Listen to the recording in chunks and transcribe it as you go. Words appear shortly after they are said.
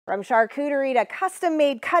From charcuterie to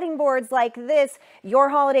custom-made cutting boards like this, your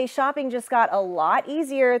holiday shopping just got a lot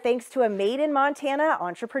easier thanks to a made-in-Montana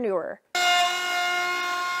entrepreneur.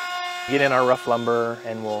 Get in our rough lumber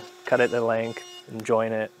and we'll cut it to length and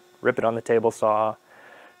join it, rip it on the table saw.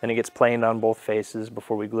 Then it gets planed on both faces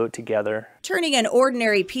before we glue it together. Turning an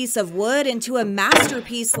ordinary piece of wood into a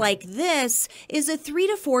masterpiece like this is a 3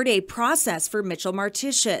 to 4 day process for Mitchell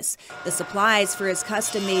Martitius. The supplies for his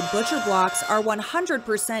custom-made butcher blocks are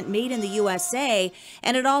 100% made in the USA,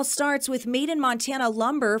 and it all starts with made-in-Montana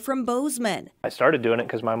lumber from Bozeman. I started doing it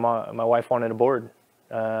because my wife wanted a board.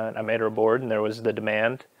 I made her a board and there was the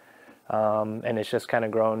demand. And it's just kind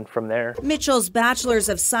of grown from there. Mitchell's Bachelor's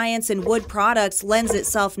of Science in Wood Products lends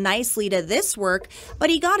itself nicely to this work, but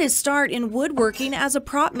he got his start in woodworking as a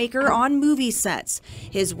prop maker on movie sets.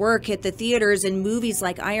 His work hit the theaters in movies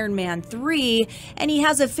like Iron Man 3, and he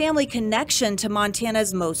has a family connection to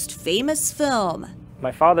Montana's most famous film.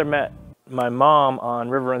 My father met my mom on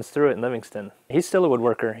River Runs Through It in Livingston. He's still a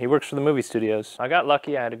woodworker. He works for the movie studios. I got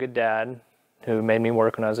lucky. I had a good dad who made me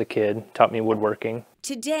work when I was a kid, taught me woodworking.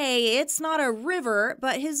 Today, it's not a river,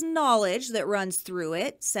 but his knowledge that runs through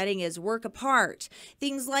it, setting his work apart.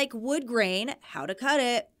 Things like wood grain, how to cut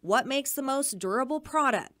it, what makes the most durable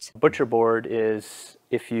product. Butcher board is,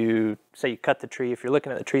 if you say you cut the tree, if you're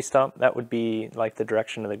looking at the tree stump, that would be like the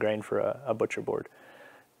direction of the grain for a butcher board.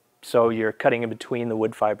 So you're cutting in between the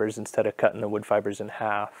wood fibers instead of cutting the wood fibers in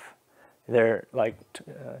half. They're like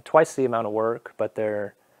twice the amount of work, but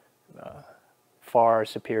they're far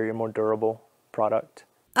superior, more durable product.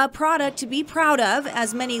 A product to be proud of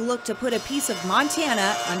as many look to put a piece of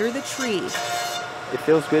Montana under the tree. It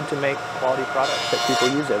feels good to make quality products that people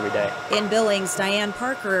use every day. In Billings, Diane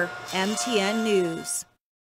Parker, MTN News.